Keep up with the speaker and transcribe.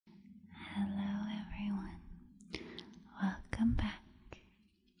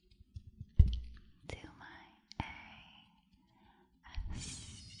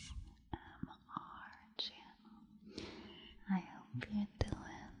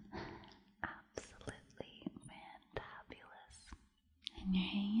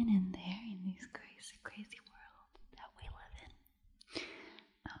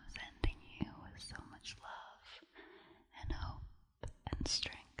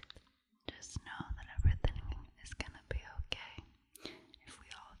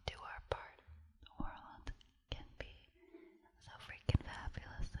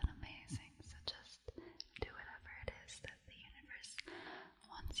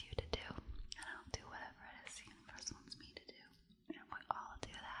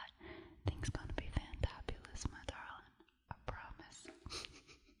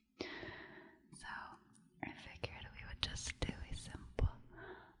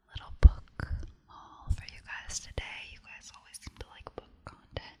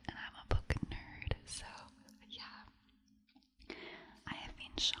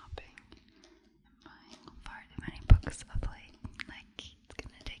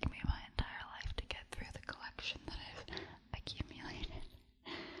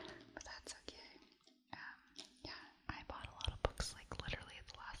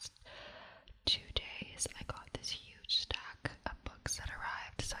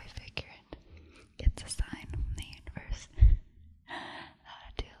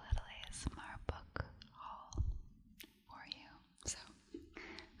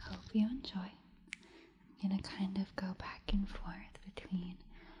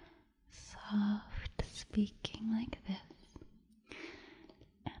speaking like this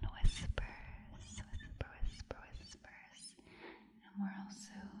and whispers, and we're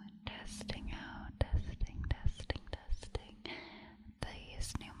also testing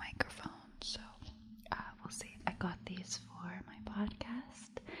these new microphones. So we'll see. I got these for my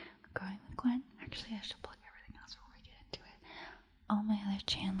podcast, Growing with Gwen. Actually, I should plug everything else before we get into it. All my other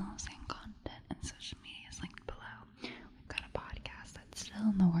channels and content and social media is linked below. We've got a podcast that's still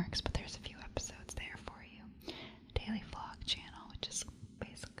in the works, but there's a few episodes there for you. A daily vlog channel, which is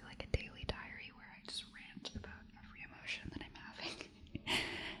basically like a daily diary where I just rant about every emotion that I'm having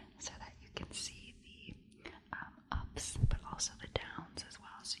so that you can see the ups, but also the downs as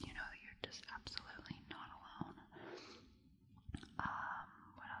well, so you know that you're just absolutely not alone.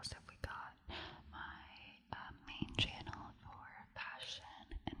 What else have we got? My main channel for fashion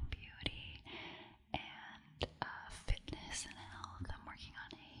and beauty and fitness and health. I'm working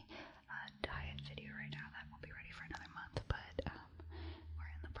on a diet video right now that will be ready for another month, but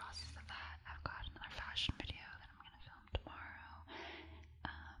we're in the process of that. I've got another fashion video that I'm going to film tomorrow.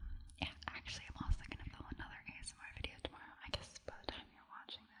 Yeah, actually I'm also going to film another ASMR video tomorrow. I guess by the time you're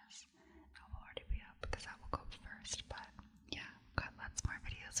watching this, that will already be up because that will go first, but yeah, I've got lots more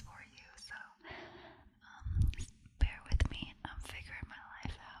videos for you, so bear with me. I'm figuring my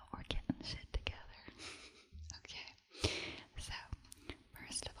life out. We're getting shit together. Okay, so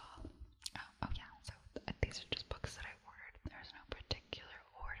first of all, oh yeah, so these are just books that I ordered. There's no particular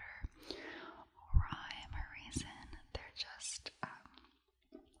order or rhyme or reason. They're just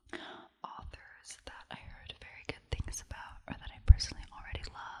authors that I heard very good things about, or that I personally already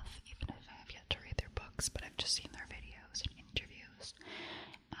love, even if I have yet to read their books, but I've just seen their videos and interviews.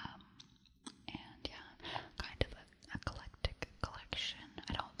 And yeah, kind of a eclectic collection.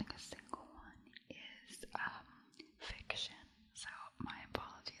 I don't think a single one is fiction, so my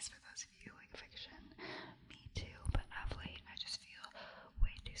apologies for those of you who like fiction. Me too, but of late I just feel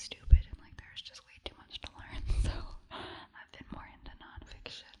way too stupid and like there's just way too much to learn, so I've been more into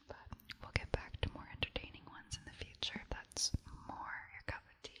non-fiction, but we'll get back to more entertaining ones in the future if that's more your cup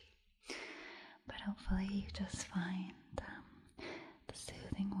of tea. But hopefully you just find the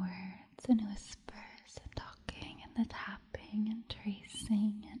soothing words and whispers and talking and the tapping and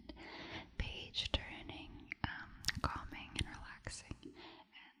tracing and page turning calming and relaxing.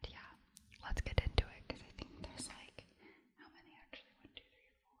 And yeah, let's get into it, because I think there's like, how many actually? 1, 2, 3,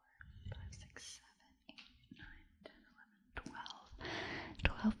 4, 5, 6, 7, 8, 9, 10, 11,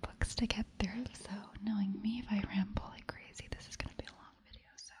 12 books to get through. So knowing me, if I ramble like crazy, this is going to be a long video,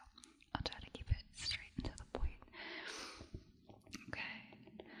 so I'll try to keep it straight and to the point. Okay,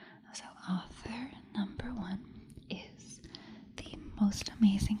 so author number 1 is the most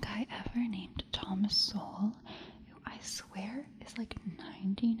amazing guy ever named Thomas Sowell, who I swear is like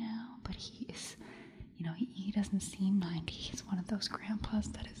 90 now, but he is, you know, he doesn't seem 90. He's one of those grandpas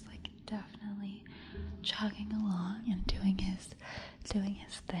that is like definitely chugging along and doing his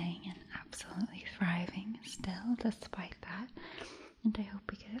thing and absolutely thriving still despite that. And I hope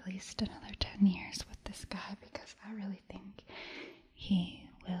we get at least another 10 years with this guy, because I really think he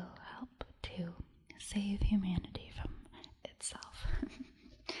will help to save humanity from itself.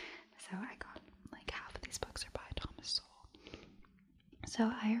 So I got like half of these books are by Thomas Sowell.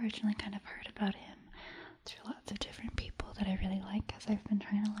 So I originally kind of heard about him through lots of different people that I really like, as I've been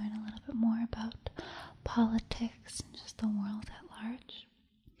trying to learn a little bit more about politics and just the world at large.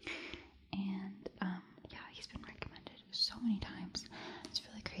 And yeah, he's been recommended so many times. It's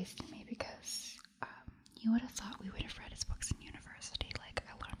really crazy to me, because you would have thought we would have read his books in university. Like,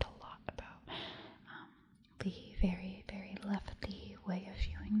 I learned a lot about the very, very lefty way of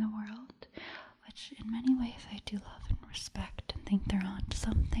viewing the world, which in many ways I do love and respect and think they're on to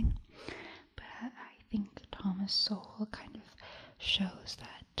something. But I think Thomas Sowell kind of shows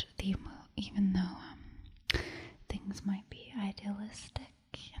that even though things might be idealistic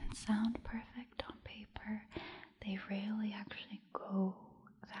and sound perfect on paper, they rarely actually go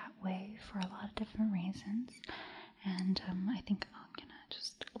that way for a lot of different reasons. And I think I'm gonna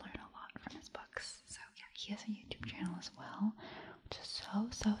just learn a lot from his books. So yeah, he has a YouTube channel as well, which is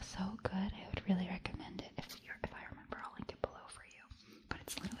so good. I would really recommend it. If I remember, I'll link it below for you. But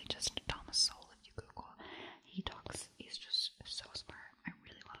it's literally just Thomas Sowell. If you Google, he's just so smart. I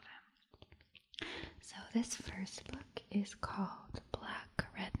really love him. So this first book is called Black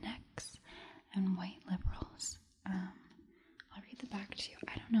Rednecks and White Liberals. I'll read the back to you.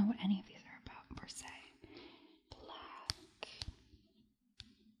 I don't know what any of these are about per se. Black,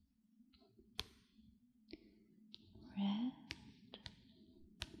 red,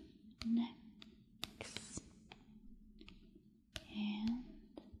 necks, and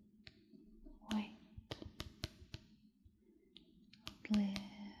white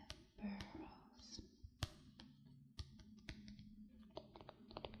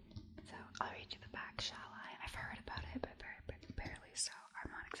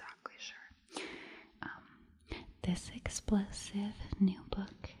This explosive new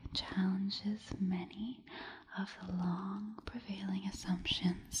book challenges many of the long prevailing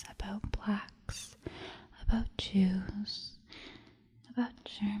assumptions about blacks, about Jews, about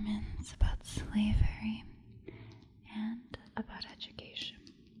Germans, about slavery, and about education.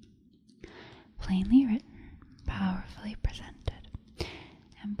 Plainly written, powerfully presented,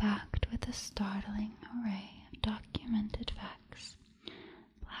 and backed with a startling array of documented facts,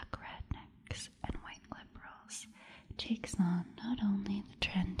 Black rednecks and white liberals takes on not only the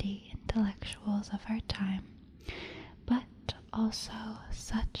trendy intellectuals of our time, but also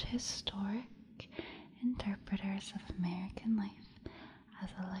such historic interpreters of American life as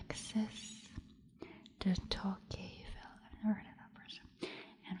Alexis de Tocqueville, I've never heard of that person,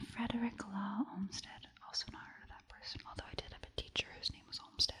 and Frederick Law Olmsted, also not heard of that person, although I did have a teacher whose name was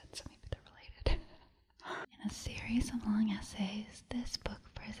Olmsted, so maybe they're related. In a series of long essays, this book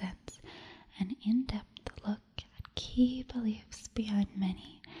presents an in-depth look at key beliefs behind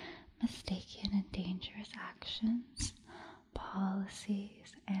many mistaken and dangerous actions,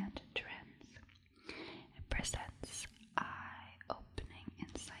 policies, and trends. It presents eye-opening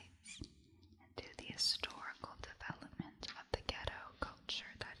insights into the historical development of the ghetto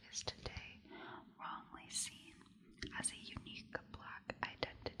culture that is today wrongly seen as a unique black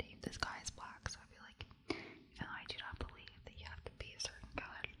identity. This guy is black, so I feel like, even though I do not believe that you have to be a certain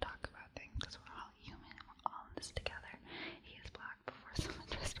color to talk about things, because we're all human and we're all in this together, he is black before someone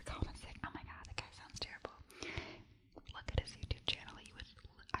tries to comment saying, oh my god, that guy sounds terrible. Look at his YouTube channel.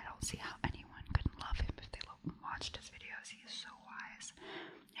 I don't see how anyone couldn't love him if they watched his videos. He is so wise.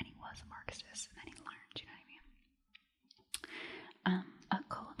 And he was a Marxist, and then he learned, you know what I mean? A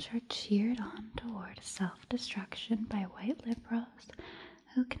culture cheered on toward self-destruction by white liberals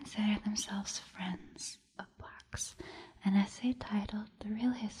who consider themselves friends of blacks. An essay titled The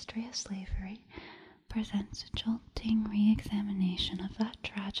Real History of Slavery presents a jolting re-examination of that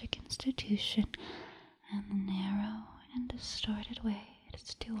tragic institution and the narrow and distorted way it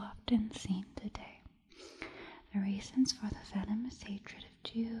is too often seen today. The reasons for the venomous hatred of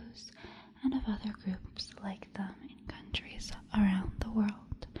Jews and of other groups like them in countries around the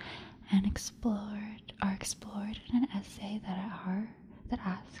world and are explored in an essay that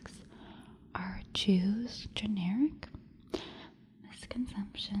asks, are Jews generic?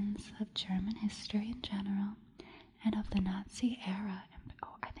 Misconceptions of German history in general and of the Nazi era.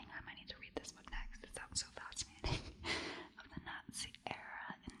 I think I might need to read this book next. It sounds so fascinating. Of the Nazi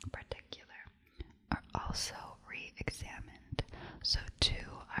era in particular are also re-examined. So too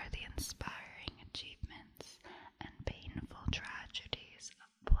are the inspiring achievements and painful tragedies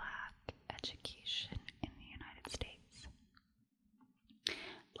of black education in the United States.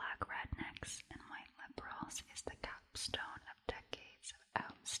 Black rednecks and white liberals is the capstone of decades of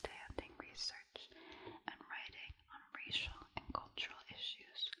outstanding research and writing on racial and cultural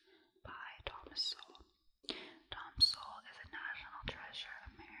issues by Thomas Sowell. Tom Sowell is a national treasure,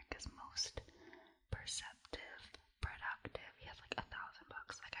 America's most perceptive, productive. He has like 1,000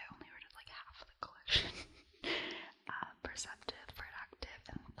 books. Like I only read like half of the collection. Perceptive, productive,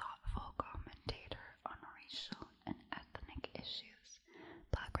 and thoughtful commentator on racial and ethnic issues.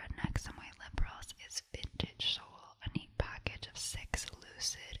 Black rednecks and white liberals is vintage Sowell, a neat package of 6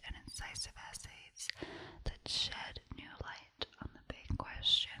 lucid and incisive essays that shed new light on the big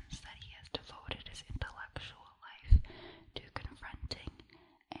questions that he has devoted his intellectual life to confronting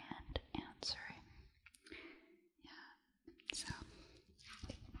and answering. Yeah, so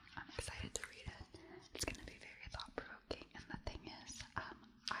I'm excited to read it. It's going to be very thought-provoking, and the thing is,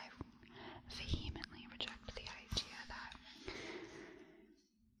 I vehemently reject the idea that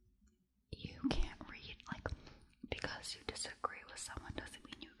you can't read, like, because you disagree with someone doesn't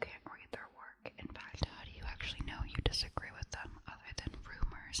mean you can't read their work. In fact, how do you actually know you disagree with them other than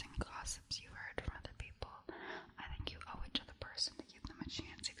rumors and gossips you've heard from other people? I think you owe it to the person to give them a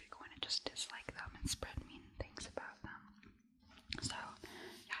chance if you're going to just dislike them and spread mean things about them. So,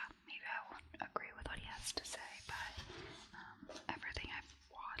 yeah, maybe I won't agree with what he has to say, but everything I've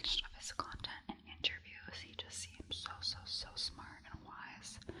watched of his content and interviews, he just seems so smart and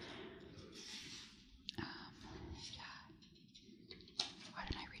wise. Yeah. Why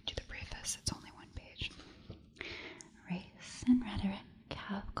didn't I read you the preface? It's only 1 page. Race and rhetoric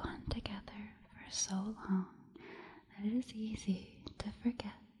have gone together for so long that it is easy to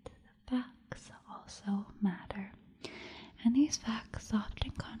forget the facts also matter. And these facts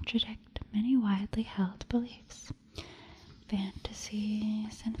often contradict many widely held beliefs,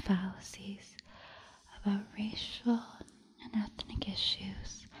 fantasies, and fallacies about racial and ethnic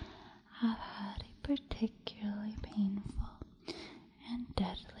issues have had a particularly painful and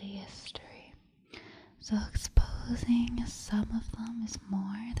deadly history. So expose Exposing some of them is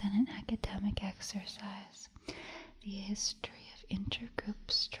more than an academic exercise. The history of intergroup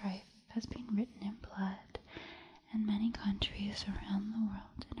strife has been written in blood in many countries around the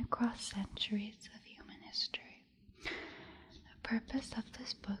world and across centuries of human history. The purpose of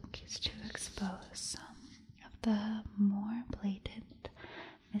this book is to expose some of the more blatant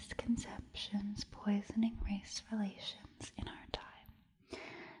misconceptions poisoning race relations in our time.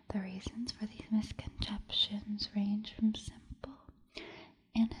 The reasons for these misconceptions range from simple,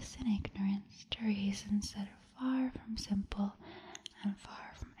 innocent ignorance to reasons that are far from simple and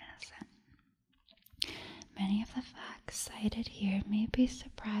far from innocent. Many of the facts cited here may be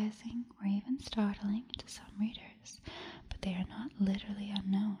surprising or even startling to some readers, but they are not literally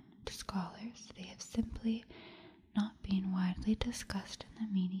unknown to scholars. They have simply not been widely discussed in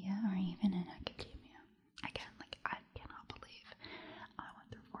the media or even in academia. Again, I cannot believe I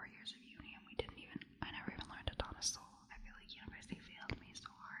went through 4 years of uni and I never even learned a ton of soul. I feel like university failed me so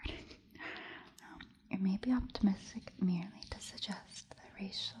hard. It may be optimistic merely to suggest that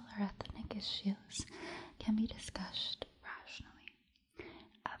racial or ethnic issues can be discussed rationally.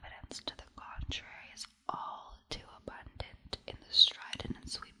 Evidence to the contrary is all too abundant in the strident and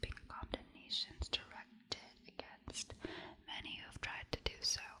sweeping condemnations directed against many who have tried to do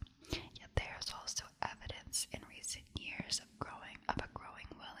so. Yet there is also evidence in recent years of a growing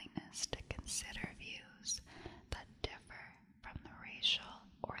willingness to consider views that differ from the racial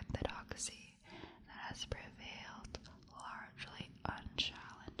orthodoxy that has prevailed largely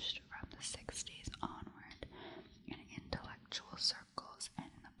unchallenged from the 60s onward in intellectual circles and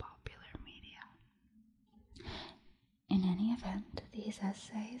in the popular media. In any event, these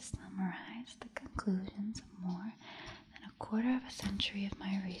essays summarize the conclusions of more than a quarter of a century of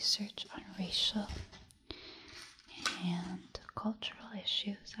my research on racial and cultural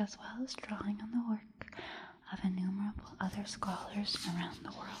issues, as well as drawing on the work of innumerable other scholars around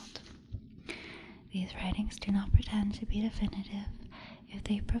the world. These writings do not pretend to be definitive. If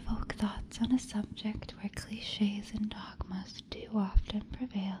they provoke thoughts on a subject where cliches and dogmas do often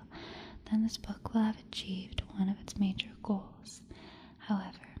prevail, then this book will have achieved one of its major goals.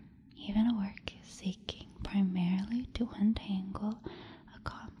 However, even a work seeking primarily to untangle a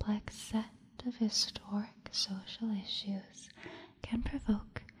complex set of historic social issues can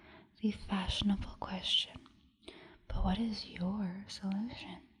provoke the fashionable question, but what is your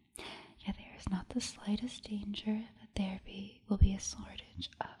solution? Yet there is not the slightest danger that there will be a shortage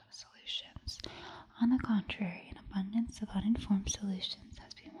of solutions. On the contrary, an abundance of uninformed solutions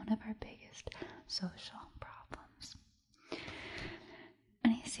has been one of our biggest social problems.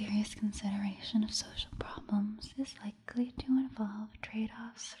 Any serious consideration of social problems is likely to involve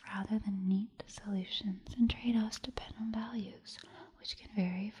trade-offs rather than neat solutions, and trade-offs depend on values, which can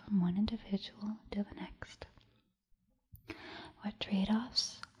vary from one individual to the next. What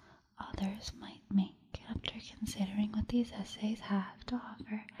trade-offs others might make after considering what these essays have to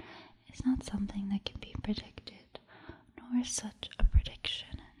offer is not something that can be predicted, nor is such a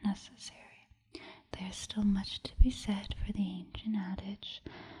prediction necessary. There is still much to be said for the ancient adage,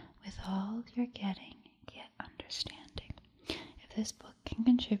 with all you're getting, get understanding. If this book can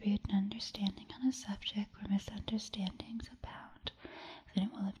contribute an understanding on a subject where misunderstandings abound, then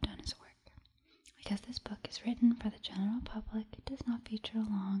it will have done its work. Because this book is written for the general public, it does not feature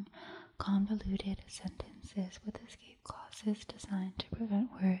long, convoluted sentences with escape clauses designed to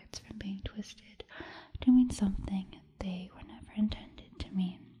prevent words from being twisted to mean something they were never intended to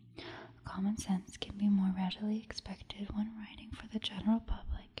mean. Common sense can be more readily expected when writing for the general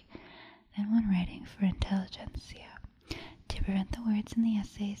public than when writing for intelligentsia. To prevent the words in the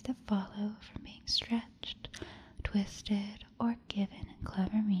essays that follow from being stretched, twisted, or given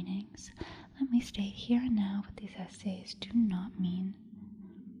clever meanings, let me state here and now what these essays do not mean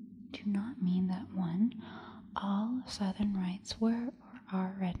that 1. All Southern whites were or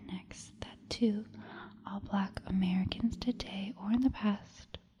are rednecks, that 2. All Black Americans today or in the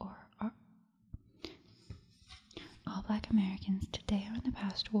past all Black Americans today or in the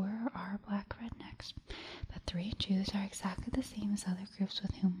past were or are Black rednecks, that 3. Jews are exactly the same as other groups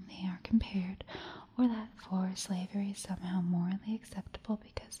with whom they are compared, or that 4. Slavery is somehow morally acceptable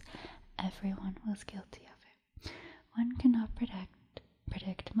because everyone was guilty of it. One cannot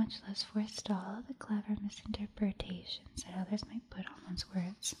predict, much less forestall, the clever misinterpretations that others might put on one's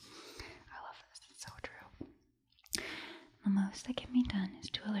words. I love this, it's so true. The most that can be done is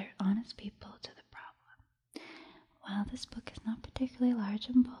to alert honest people to the problem. While this book is not particularly large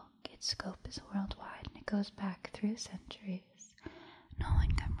in bulk, its scope is worldwide and it goes back through centuries. No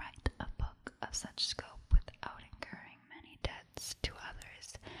one can write a book of such scope without incurring many debts to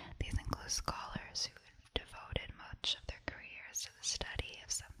others. These include scholars who have devoted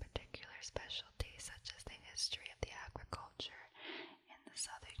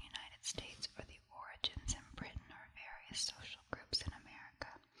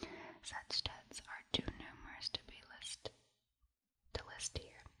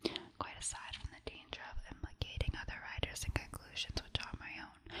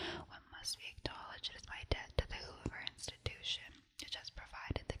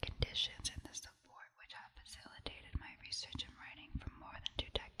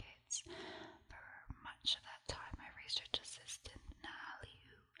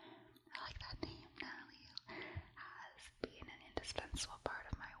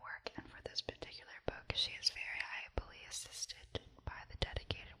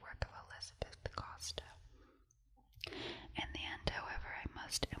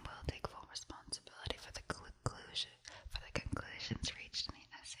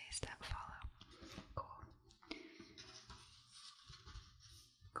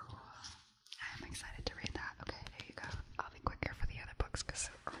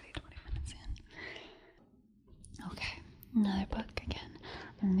Another book again.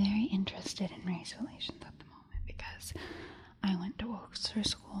 I'm very interested in race relations at the moment because I went to Oxford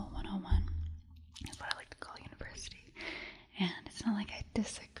School 101. That's what I like to call university. And it's not like I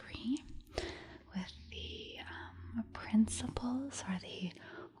disagree with the principles or the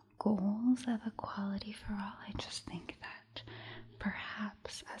goals of equality for all. I just think that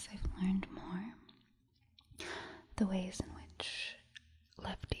perhaps as I've learned more, the ways in which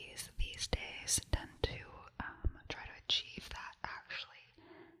lefties these days tend to try to achieve that actually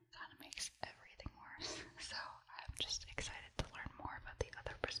kind of makes everything worse. So I'm just excited to learn more about the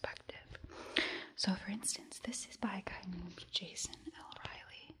other perspective. So for instance, this is by a guy named Jason L.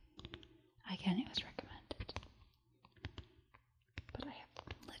 Riley. Again, it was recommended, but I have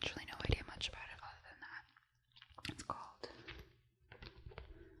literally no idea much about it other than that. It's called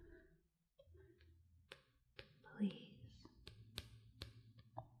Please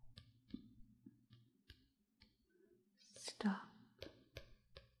Stop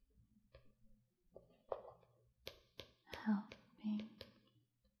Helping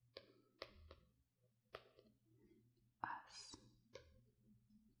Us.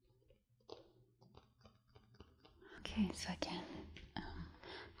 Okay, so again,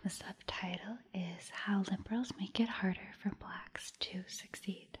 the subtitle is How Liberals Make It Harder for Blacks to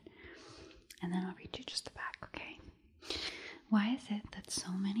Succeed. And then I'll read you just the back, okay? Why is it that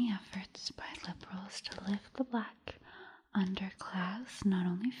so many efforts by liberals to lift the black underclass not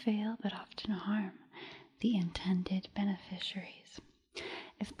only fail but often harm the intended beneficiaries?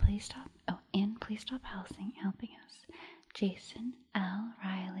 Please Stop Helping Us, Jason L.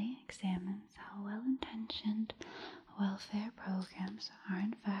 Riley examines how well-intentioned welfare programs are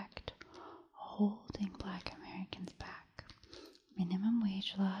in fact holding Black Americans back. Minimum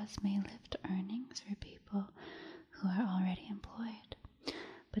wage laws may lift earnings for people who are already employed,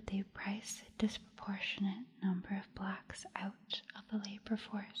 but they price a disproportionate number of blacks out of the labor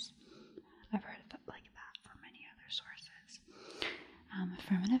force. I've heard of it like that from many other sources.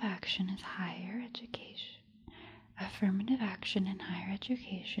 Affirmative action in higher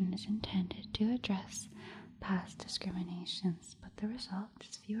education is intended to address past discriminations, but the result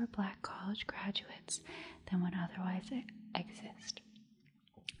is fewer black college graduates than would otherwise exist.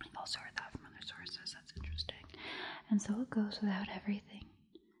 I've also heard that from other sources. That's interesting. And so it goes with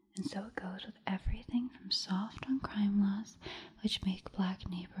everything from soft on crime laws, which make black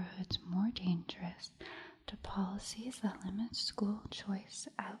neighborhoods more dangerous, to policies that limit school choice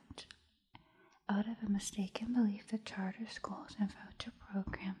out of a mistaken belief that charter schools and voucher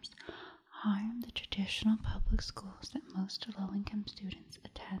programs harm the traditional public schools that most low-income students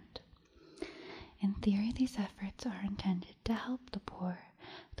attend. In theory, these efforts are intended to help the poor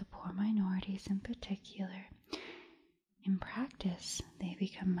minorities in particular. In practice, they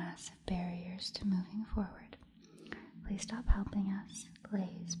become massive barriers to moving forward. Please Stop Helping Us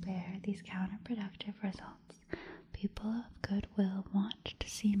lays bare these counterproductive results. People of goodwill want to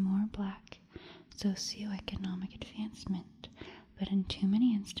see more black socioeconomic advancement, but in too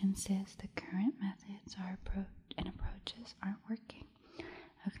many instances, the current methods and approaches aren't working.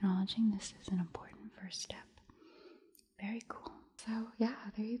 Acknowledging this is an important first step. Very cool. So yeah,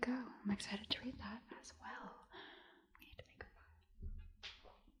 there you go. I'm excited to read that as well. I need to think of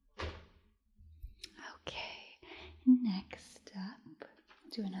that. Okay, next up, I'll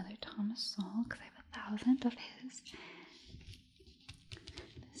do another Thomas Sowell because I have 1,000 of his.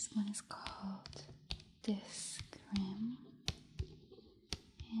 This one is called Discrimination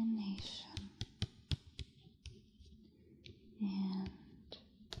and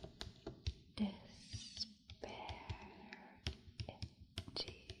Disparities.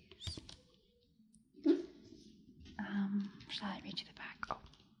 Shall I read you the back? Oh.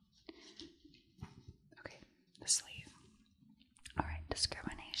 Okay, the sleeve. Alright,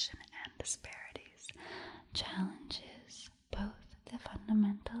 discrimination and disparities challenges both the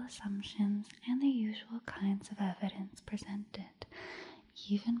fundamental assumptions and the usual kinds of evidence presented,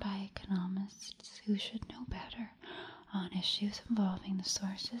 even by economists who should know better, on issues involving the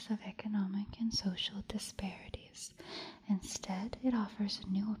sources of economic and social disparities. Instead, it offers a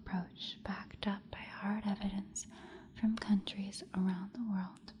new approach backed up by hard evidence from countries around the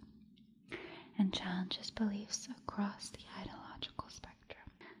world, and challenges beliefs across the ideological spectrum.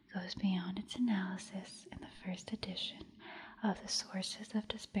 Goes beyond its analysis in the first edition of the sources of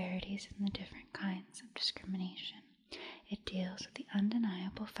disparities and the different kinds of discrimination. It deals with the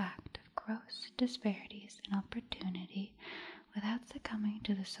undeniable fact of gross disparities in opportunity without succumbing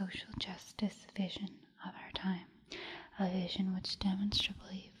to the social justice vision of our time, a vision which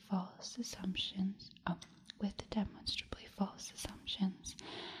demonstrably false assumptions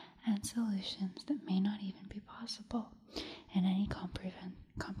and solutions that may not even be possible. in any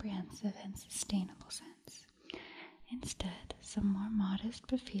comprehensive and sustainable sense. Instead, some more modest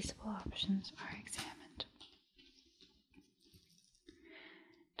but feasible options are examined.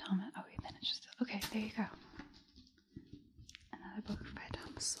 Then it's just, okay, there you go. Another book by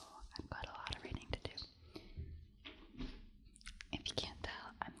Thomas Sowell. I've got a lot of reading to do. If you can't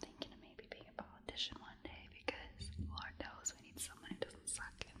tell, I'm thinking of maybe being a politician one day because Lord knows we need someone who doesn't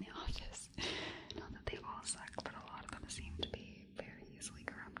suck in the office. Not that they all suck, but a lot of them seem to be very easily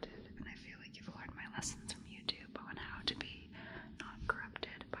corrupted, and I feel like you've learned my lessons from YouTube on how to be not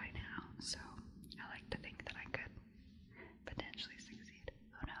corrupted by now, so I like to think that I could potentially succeed.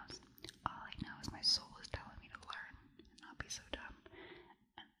 Who knows? All I know is my soul is telling me to learn and not be so dumb.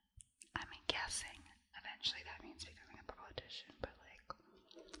 And I mean, guessing eventually that means becoming a politician, but like,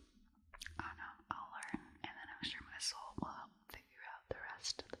 I don't know, I'll learn, and then I'm sure my soul will help figure out the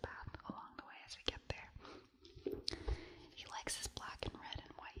rest of the path along the way as we get there. He likes his black and red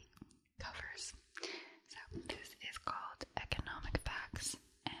and white covers. So this is called Economic Facts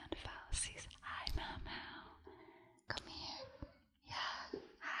and Fallacies. Hi, Mau. Come here. Yeah.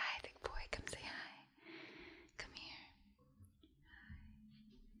 Hi, big boy. Come say hi. Come here.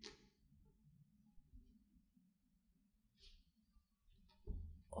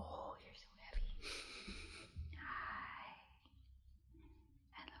 Oh, you're so heavy. Hi.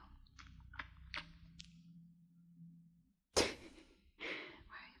 Hello.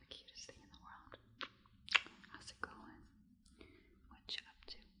 Why are you the cutest thing in the world? How's it going? What you up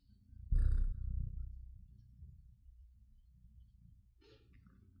to?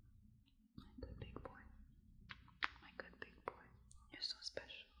 My good big boy. My good big boy. You're so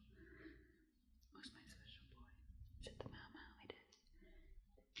special. Who's my special boy? Is it the Mau we did?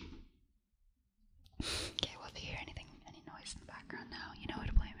 Okay, well, if you hear any noise in the background now, you know who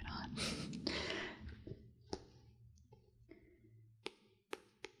to blame it on.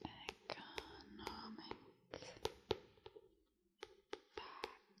 Economic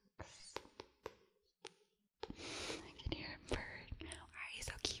facts. I can hear him purring. Why are you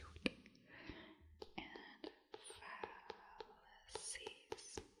so cute? And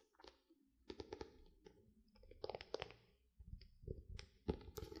fallacies.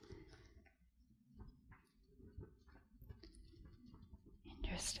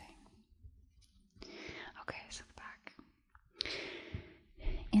 Interesting. Okay, so back.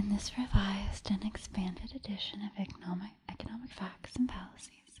 In this revised and expanded edition of Economic Facts and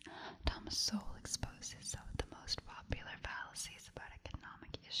Fallacies, Thomas Sowell exposes some of the most popular fallacies about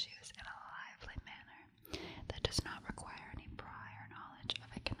economic issues in a lively manner that does not require any prior knowledge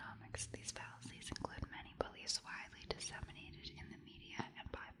of economics. These fallacies include many beliefs widely disseminated in the media and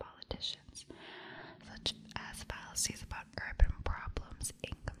by politicians, such as fallacies about urban problems,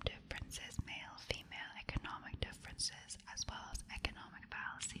 income differences, male-female economic differences, as well as economic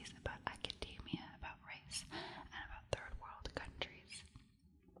fallacies about academia, about race, and about third world countries.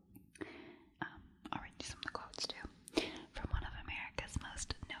 I'll read you some of the quotes too. From one of America's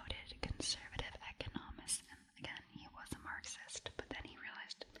most noted conservative economists, and again, he was a Marxist, but then he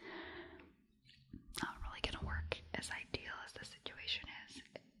realized not really gonna work as ideal as the situation is.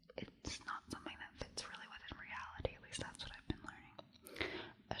 It's not something that fits really within reality, at least that's what I've been learning.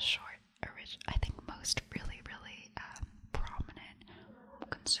 A short, I think most really prominent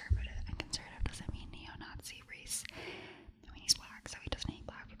conservative, and conservative doesn't mean neo-Nazi race. I mean, he's black, so he doesn't hate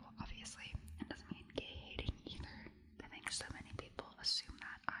black people, obviously, and doesn't mean gay hating either. I think so many people assume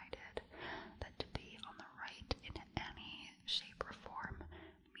that I did, that to be on the right in any shape or form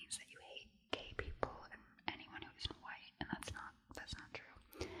means that you hate gay people and anyone who isn't white, and that's not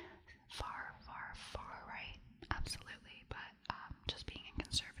true. Far right, absolutely, but just being a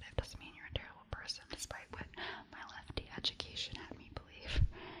conservative doesn't mean you're a terrible person, despite what my lefty education had me believe.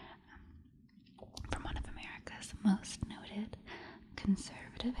 From one of America's most noted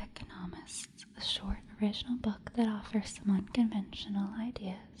conservative economists, a short original book that offers some unconventional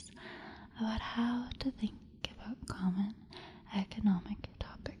ideas about how to think about common economic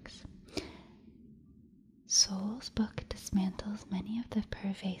topics. Sowell's book dismantles many of the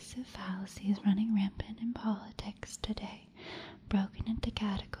pervasive fallacies running rampant in politics today, broken into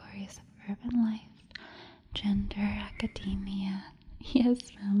categories of urban life, gender, academia,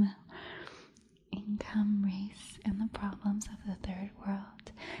 yes, Mama, income, race, and the problems of the third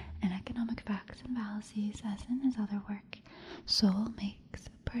world, and economic facts and fallacies, as in his other work. Sowell makes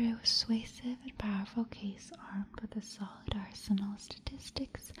a persuasive and powerful case armed with a solid arsenal of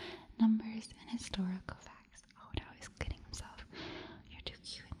statistics, numbers, and historical facts. Oh, now he's kidding himself. You're too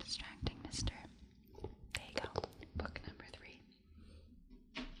cute and distracting, mister. There you go. Book number 3.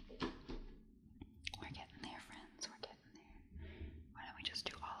 We're getting there, friends. We're getting there.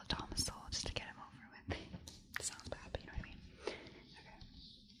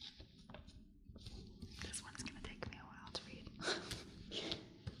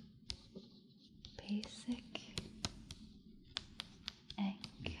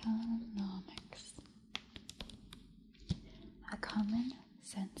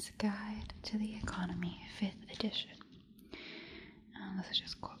 5th edition. Those are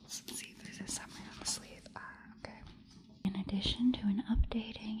just quotes. Let's see if there's a summary on the sleeve. Okay. In addition to an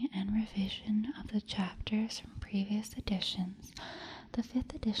updating and revision of the chapters from previous editions, the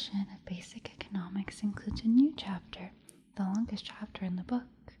 5th edition of Basic Economics includes a new chapter, the longest chapter in the book,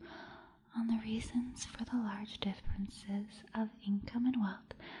 on the reasons for the large differences of income and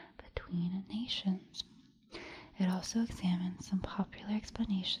wealth between nations. It also examines some popular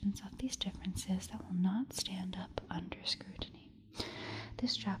explanations of these differences that will not stand up under scrutiny.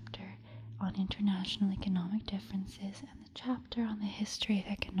 This chapter on international economic differences and the chapter on the history of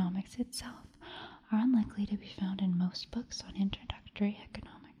economics itself are unlikely to be found in most books on introductory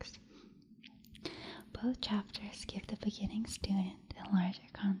economics. Both chapters give the beginning student a larger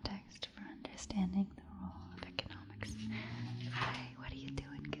context for understanding the role of economics. Hi, what are you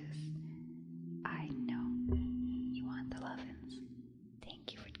doing, Goose? I know. You want the lovin's.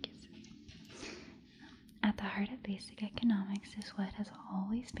 Thank you for kisses. At the heart of basic economics is what has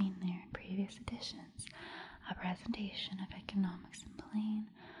always been there in previous editions, a presentation of economics in plain,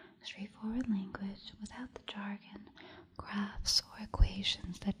 straightforward language without the jargon, graphs, or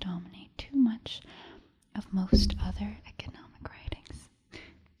equations that dominate too much of most other economic writings.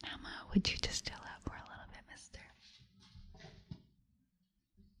 Emma, would you just chill out for a little bit, mister?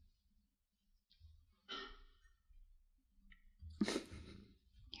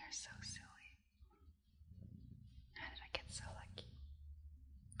 You're so silly. How did I get so lucky?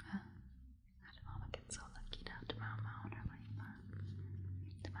 Huh? How did Mama get so lucky to have to Mama on her life?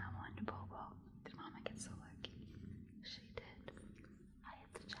 Did Mama and Bobo? Did Mama get so lucky? She did. I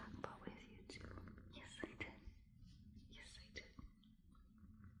hit the jackpot with you too. Yes, I did. Yes, I did.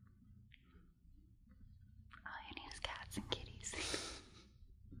 All you need is cats and kitties.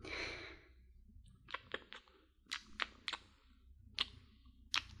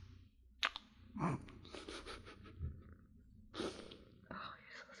 Oh,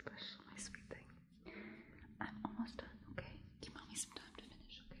 you're so special, my sweet thing. I'm almost done, okay? Give Mommy some time to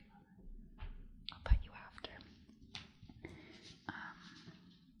finish, okay? I'll pet you after.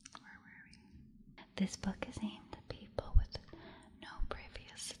 Where were we? This book is aimed at people with no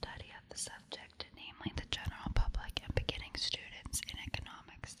previous study of the subject, namely the general public and beginning students in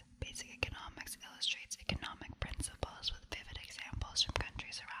economics. Basic Economics illustrates economic principles with vivid examples from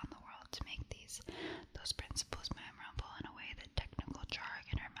countries around the world to make those principles memorable in a way that technical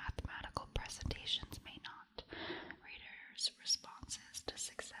jargon or mathematical presentations may not. Readers' responses to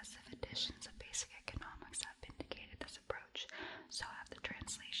successive editions of Basic Economics have vindicated this approach. So have the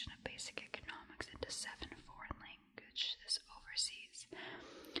translation of Basic Economics into 7 foreign languages overseas.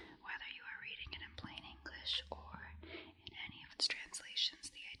 Whether you are reading it in plain English or in any of its translations,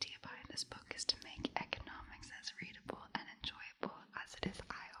 the idea behind this book is to make economics as readable and enjoyable as it is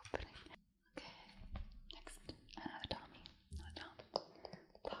eye-opening. Okay, next, another Tommy.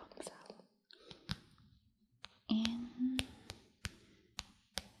 Tom's out. Intellectuals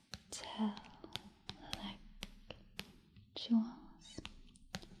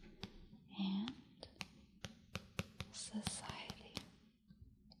and society.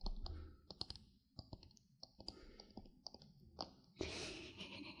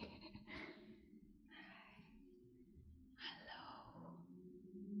 Hello.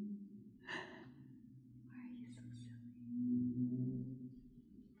 Why are you so silly?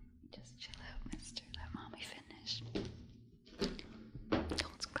 Just chill out, mister. Let Mommy finish.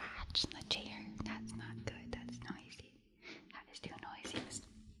 Don't scratch in the chair. That's not good. That's noisy. That is too noisy, mister.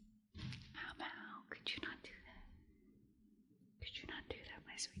 Ow. Could you not do that? Could you not do that,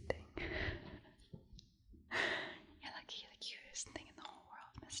 my sweet thing? You're lucky you're the cutest thing in the whole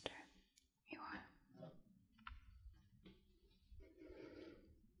world, mister. You are.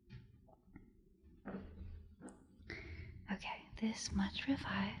 Okay, this much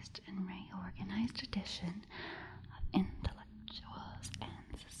revised and reorganized edition of Intellectuals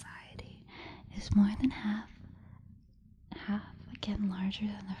and Society is more than half again larger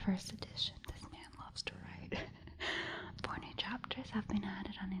than the first edition. This man loves to write. 4 new chapters have been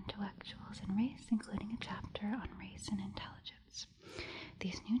added on intellectuals and race, including a chapter on race and intelligence.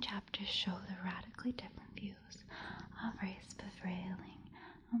 These new chapters show the radically different views of race prevailing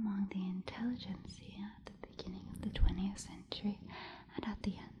among the intelligentsia at the beginning of the 20th century and at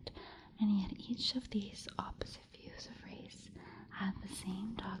the end, and yet each of these opposite views of race have the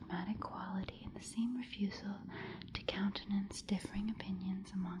same dogmatic quality and the same refusal to countenance differing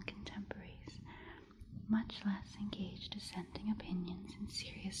opinions among contemporaries, much less engage dissenting opinions in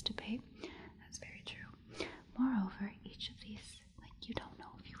serious debate. That's very true. Moreover, each of these, you don't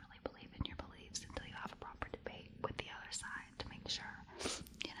know if you really believe in your beliefs until you have a proper debate with the other side to make sure, it's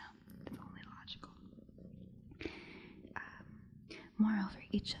only logical.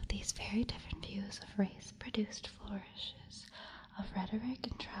 each of these very different views of race produced flourishes of rhetoric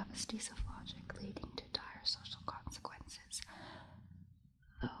and travesties of logic leading to dire social consequences,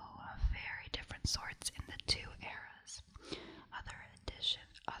 though of very different sorts in the two eras. Other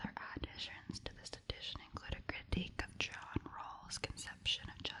additions to this edition include a critique of John Rawls' conception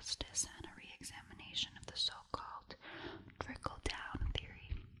of justice and a re-examination of the so-called trickle-down theory,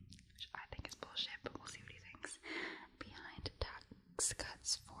 which I think is bullshit, but we'll see what he thinks, behind tax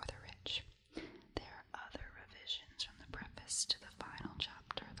cuts for the rich. There are other revisions from the preface to the final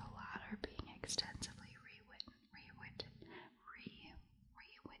chapter, the latter being extensively rewritten.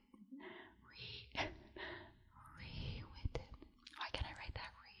 Why can I write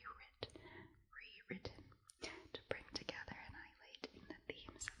that? Rewritten to bring together and highlight in the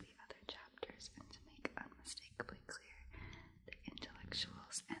themes of the other chapters and to make unmistakably clear the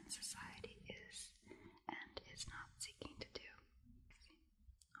intellectuals and society is and is not seeking to do.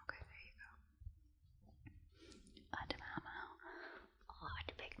 Okay, there you go. To Mau Mau. Oh,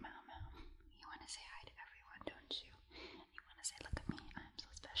 to Big Mau Mau. You want to say hi to everyone, don't you? You want to say, look at me, I'm so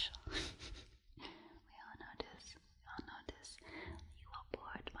special. We all know this. You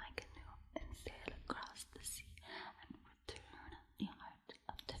aboard my canoe and sail across the sea and return the heart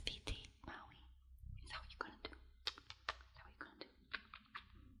of Tafiti Maui. Is that what you're gonna do?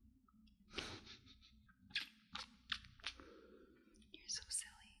 You're so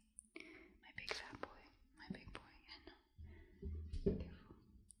silly. My big fat boy. I know.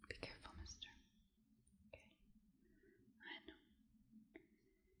 Be careful, mister. Okay. I know.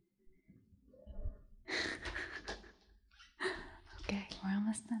 Okay, we're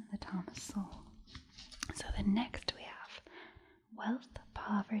almost done the Thomas Sowell. So the next we have wealth,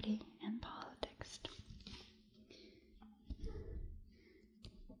 poverty, and politics.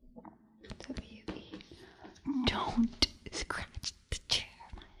 So you don't scratch the chair,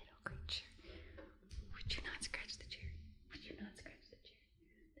 my little creature. Would you not scratch the chair?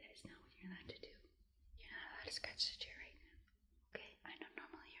 That is not what you're allowed to do. You're not allowed to scratch the chair right now. Okay, I know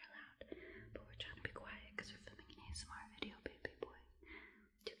normally you're allowed, but we're trying to be quiet because we're filming an ASMR video, baby boy.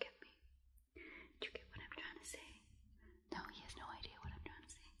 Do you get me? Do you get what I'm trying to say? No, he has no idea what I'm trying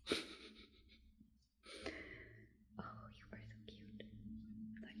to say. Oh, you are so cute.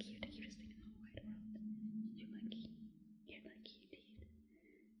 Lucky, the cutest thing in the whole wide world. You're lucky. You're lucky indeed.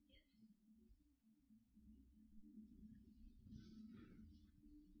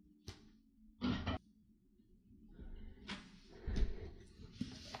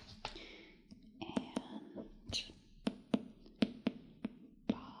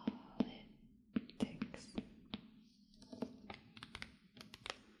 Politics.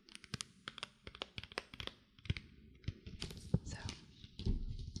 So,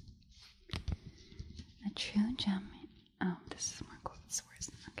 a true gem. Oh, this is more quotes.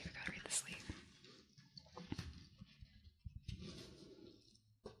 Okay, we gotta read the sleeve.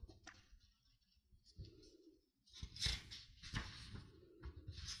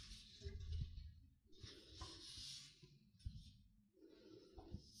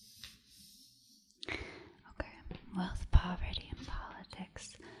 Okay, wealth, poverty, and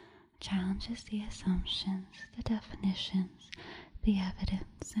politics challenges the assumptions, the definitions, the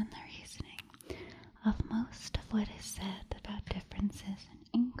evidence, and the reasoning of most of what is said about differences in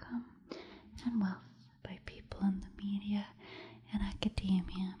income and wealth by people in the media, in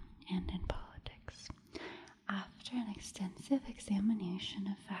academia, and in politics. After an extensive examination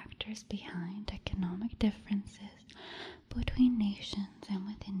of factors behind economic differences between nations and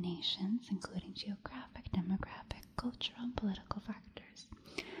within nations, including geographic, demographic, cultural, and political factors,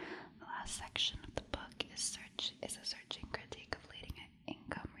 the last section of the book is a searching critique of leading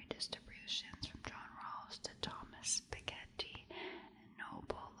income redistributions from John Rawls to Thomas Piketty and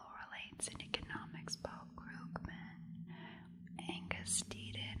Nobel laureates in economics Paul Krugman, Angus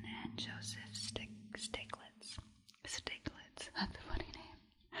Deaton, and Joseph Stiglitz. That's a funny name.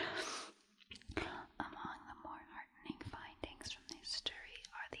 Among the more heartening findings from the history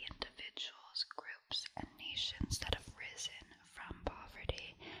are the individuals, groups, and nations that have risen from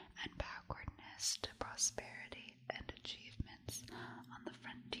poverty and backwardness to prosperity and achievements on the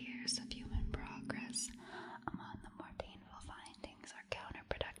frontiers of human progress. Among the more painful findings are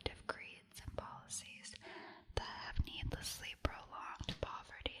counterproductive creeds and policies that have needlessly prolonged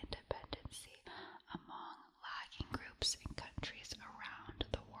poverty and dependency among lagging groups in countries around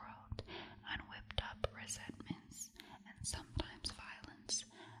the world and whipped up resentments and sometimes violence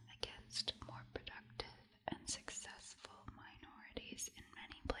against more productive and successful minorities in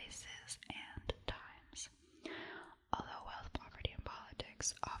many places and times. Although Wealth, Poverty, and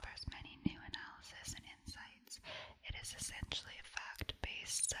Politics offers many new analysis and insights, it is essentially a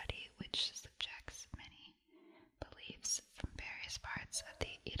fact-based study which subjects many beliefs from various parts of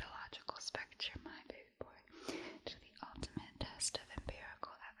the etiological spectrum, my baby boy, to the ultimate test of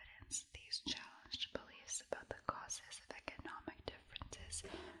empirical evidence. These challenged beliefs about the causes of economic differences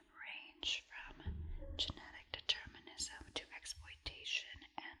range from genetic determinism to exploitation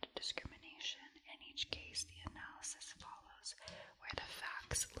and discrimination. In each case, the analysis follows where the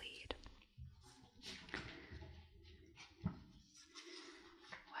facts lead.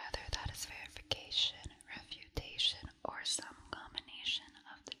 Whether that is verification, refutation, or some combination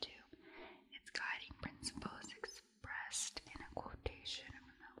of the two, its guiding principle is expressed in a quotation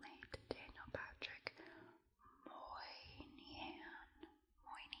from the late Daniel Patrick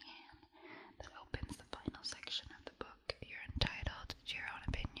Moynihan that opens the final section of the book. You're entitled to your own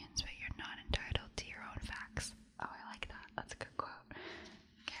opinions, but you're not entitled to your own facts. Oh, I like that. That's a good quote.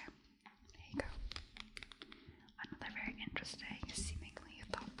 Okay, there you go. Another very interesting, seemingly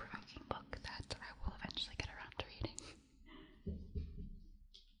thought-provoking book that I will eventually get around to reading.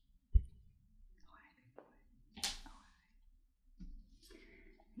 Oh, hi, big boy. Oh, hi.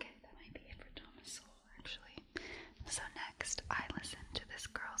 Okay, that might be it for Thomas Sowell, actually. So next, I listened to this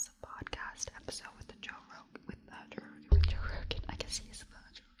girl's podcast episode with Joe Rogan. I guess he is the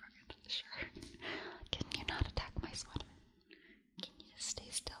Joe Rogan, sure. Can you not attack my sweater? Can you just stay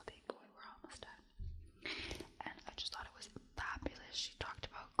still, big boy? We're almost done. And I just thought it was fabulous. She talked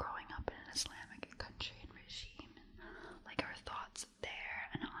about growing up in an Islamic country and regime, and like her thoughts there,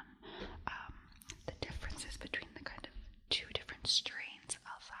 and on the differences between the kind of two different strains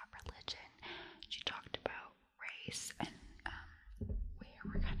of that religion. She talked about race and where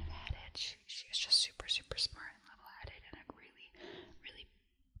we're kind of headed. She was just super, super smart and level-headed, and a really, really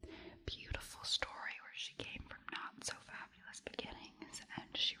beautiful story where she came from not so fabulous beginnings and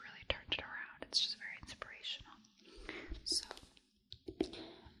she really turned it around. It's just very inspirational. So,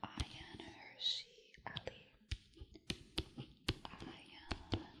 Ayan Hershey Ali. Ayan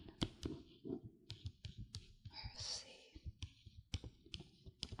Hershey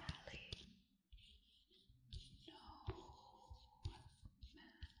Ali. No.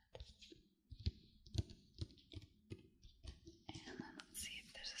 And then let's see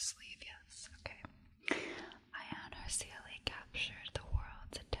if there's a sleeve. Yes, okay. Ayan Hershey Ali captured the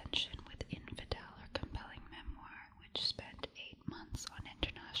world's attention with Infidel, her compelling memoir, which spent 8 months on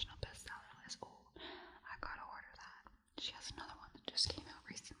international bestseller list. Oh, I gotta order that. She has another one that just came out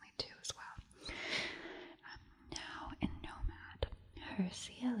recently too as well. Now in Nomad,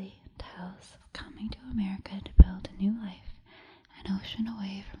 Hershey Ali tells of coming to America to build a new life, an ocean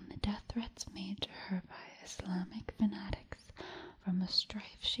away from the death threats made to her by Islamic fanatics, from the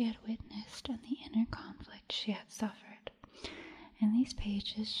strife she had witnessed and the inner conflict she had suffered. In these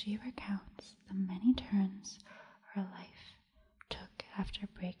pages she recounts the many turns her life took after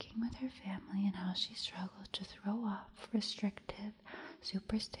breaking with her family and how she struggled to throw off restrictive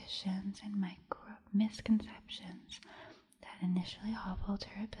superstitions and misconceptions that initially hobbled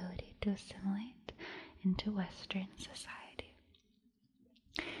her ability to assimilate into Western society.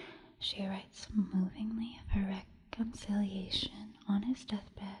 She writes movingly of her reconciliation on his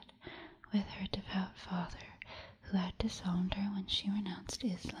deathbed with her devout father, who had disowned her when she renounced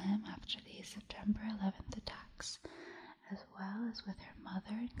Islam after the September 11th attacks, as well as with her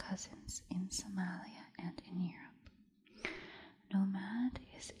mother and cousins in Somalia and in Europe. Nomad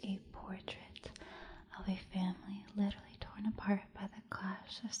is a portrait of a family literally torn apart by the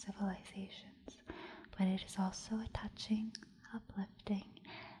clash of civilizations, but it is also a touching, uplifting,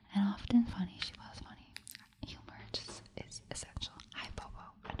 and often funny. She was funny. Humor just is essential. Hi,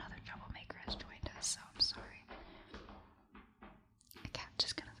 Bobo. Another troublemaker has joined us, so I'm sorry.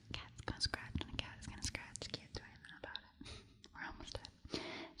 Cat's gonna scratch, and a cat is gonna scratch. Can't do anything about it. We're almost done.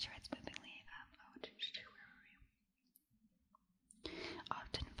 She writes movingly. Where were we?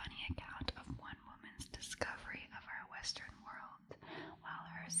 Often funny account of one woman's discovery of our Western world. While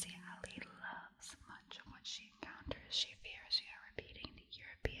Hershey Ali loves much of what she encounters, she fears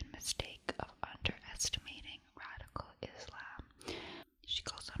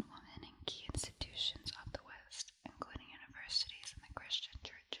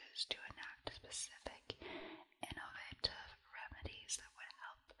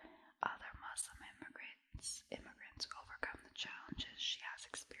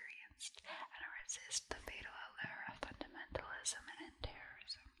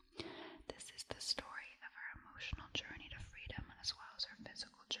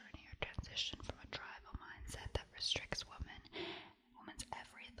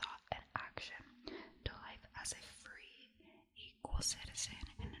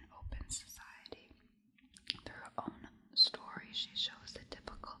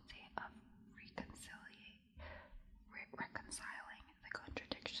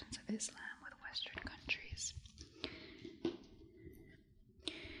Islam with Western countries.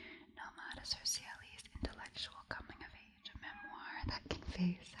 Nomada Sociali's intellectual coming-of-age, a memoir that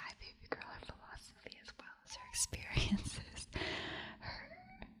conveys Hi Baby Girl her philosophy as well as her experiences.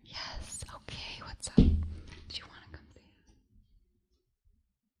 Yes, okay, what's up? Do you want to come see us?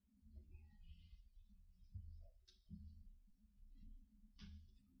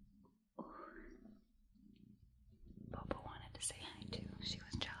 Boba wanted to say hi too. She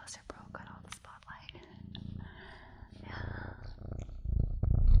was jealous her bro got all the spotlight. Yeah.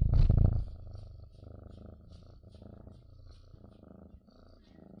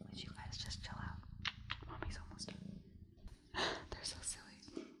 Would you guys just chill out? Mommy's almost done. They're so silly.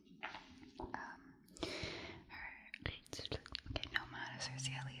 Nomada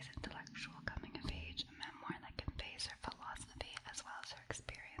Sociali's intellectual coming of age, a memoir that conveys her philosophy as well as her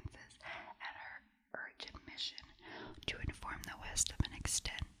experiences and her urgent mission to inform the West of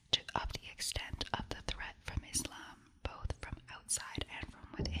the extent of the threat from Islam, both from outside and from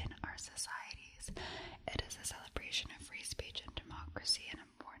within our societies. It is a celebration of free speech and democracy, an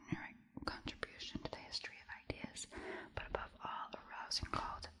important contribution to the history of ideas, but above all, a rousing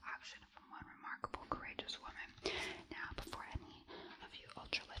call to action from one remarkable, courageous woman. Now, before any of you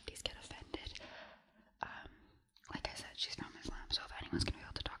ultra-lefties get offended, like I said, she's from Islam, so if anyone's going to be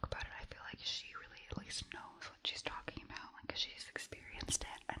able to talk about it, I feel like she really at least knows what she's talking about, like, because she's experienced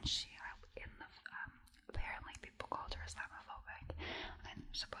it, and apparently people called her Islamophobic, and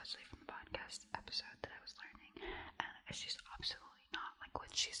supposedly from the podcast episode that I was learning, and she's absolutely not. Like,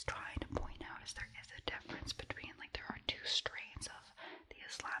 what she's trying to point out is there is a difference between, like, there are two strains of the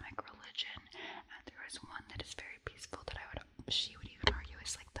Islamic religion, and there is one that is very peaceful that she would even argue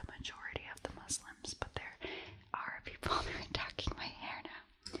is, like, the majority of the Muslims, but there are people that are attacking my hair now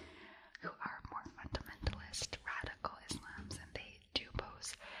who are more fundamentalist, radical Islams, and they do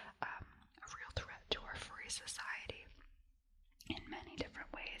pose a real threat to our free society in many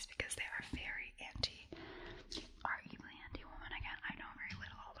different ways because they are very arguably anti-woman. Again, I know very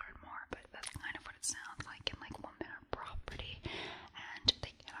little, I'll learn more, but that's kind of what it sounds like. And like, women are property and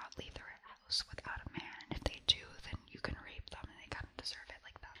they cannot leave their house without a man, and if they do, then you can rape them and they kind of deserve it.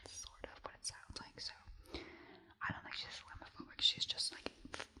 Like, that's sort of what it sounds like. So I don't think she's Islamophobic, she's just like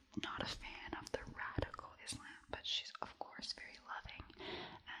not a fan of the radical Islam, but she's of course very loving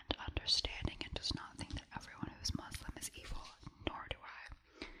and understanding and does not think that everyone who's Muslim is evil, nor do I.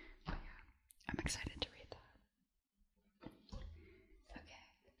 But yeah, I'm excited to read that. Okay,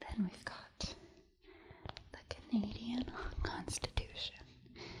 then we've got the Canadian Constitution.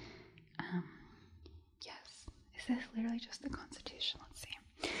 Yes, is this literally just the Constitution? Let's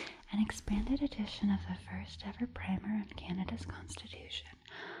see. An expanded edition of the first ever primer on Canada's Constitution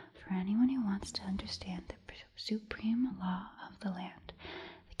for anyone who wants to understand the supreme law of the land.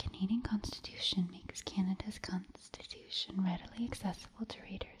 The Canadian Constitution makes Canada's Constitution readily accessible to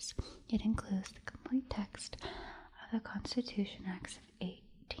readers. It includes the complete text of the Constitution Acts of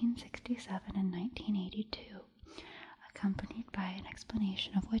 1867 and 1982, accompanied by an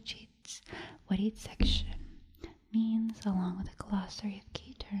explanation of what each section means, along with a glossary of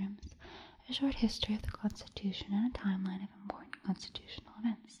key terms, a short history of the Constitution, and a timeline of important constitutional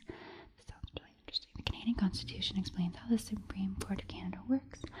events. This sounds really interesting. The Canadian Constitution explains how the Supreme Court of Canada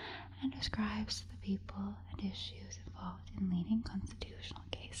works and describes the people and issues involved in leading constitutional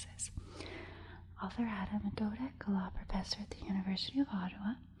cases. Author Adam, a Godek law professor at the University of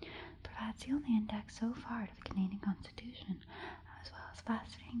Ottawa, provides the only index so far to the Canadian Constitution, as well as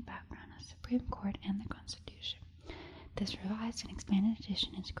fascinating background on the Supreme Court and the Constitution. This revised and expanded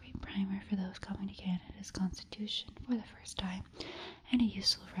edition is a great primer for those coming to Canada's Constitution for the first time, and a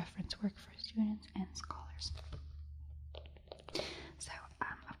useful reference work for students and scholars. So,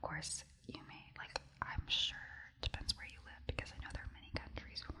 of course, you may, like, I'm sure it depends where you live, because I know there are many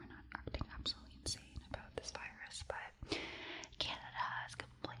countries who are not acting absolutely insane about this virus, but Canada has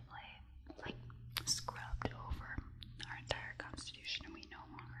completely, like, scrubbed over our entire Constitution, and we no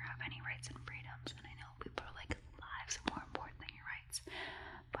longer have any rights and freedoms. And I know people are like, lives are more important than your rights,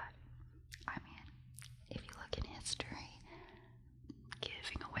 but I mean, if you look in history,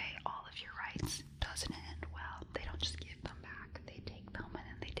 giving away all of your rights doesn't end well.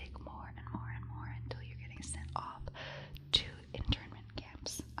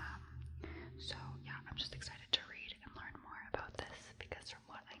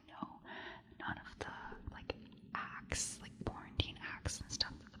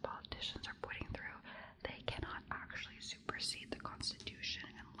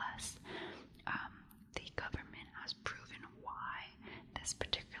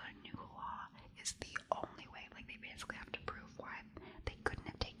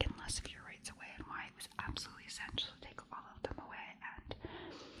 essentially take all of them away, and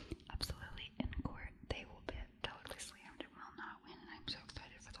absolutely in court they will be totally slammed and will not win. And I'm so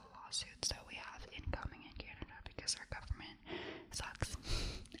excited for the lawsuits that we have incoming in Canada because our government sucks.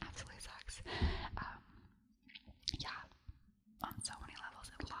 Absolutely sucks. Yeah, on so many levels,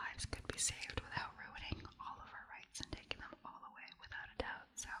 and lives could be saved without ruining all of our rights and taking them all away without a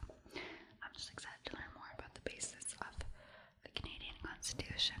doubt. So I'm just excited to learn more about the basis of the Canadian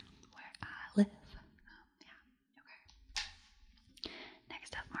Constitution where I live. Yeah, okay.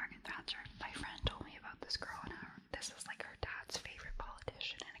 Next up, Margaret Thatcher. My friend told me about this girl, and this is like her dad's favorite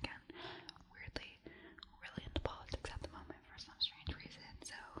politician, and again, weirdly, really into politics at the moment for some strange reason.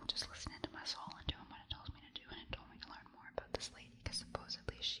 So just listening to my soul and doing what it tells me to do, and it told me to learn more about this lady because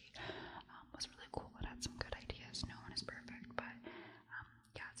supposedly she was really cool and had some good ideas. No one is perfect, but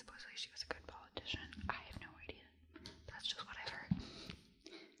yeah, supposedly she was a good politician. I have no idea. That's just what I've heard.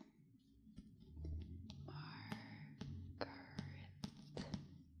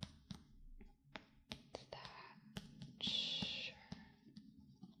 Thatcher.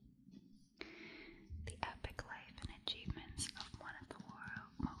 The epic life and achievements of one of the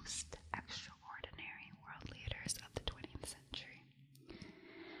most extraordinary world leaders of the 20th century.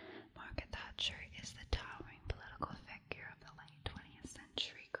 Margaret Thatcher is the towering political figure of the late 20th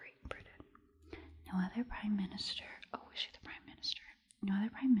century Great Britain. No other prime minister, no other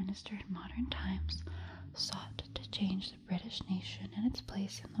prime minister in modern times sought to change the British nation and its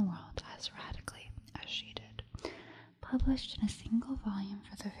place in the world as radically as she did. Published in a single volume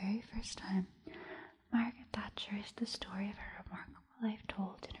for the very first time, Margaret Thatcher is the story of her remarkable life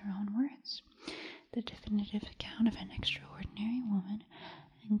told in her own words, the definitive account of an extraordinary woman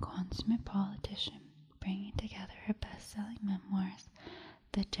and consummate politician, bringing together her best-selling memoirs,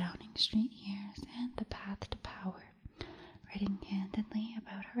 The Downing Street Years and The Path to Power, writing candidly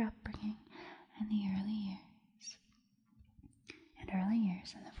about her upbringing and the early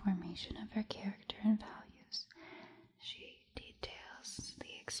years and the formation of her character and values. She details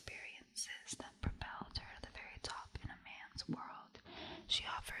the experiences that propelled her to the very top in a man's world. She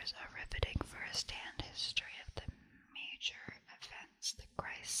offers a riveting first-hand history of the major events, the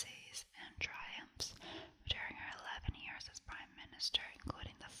crises and triumphs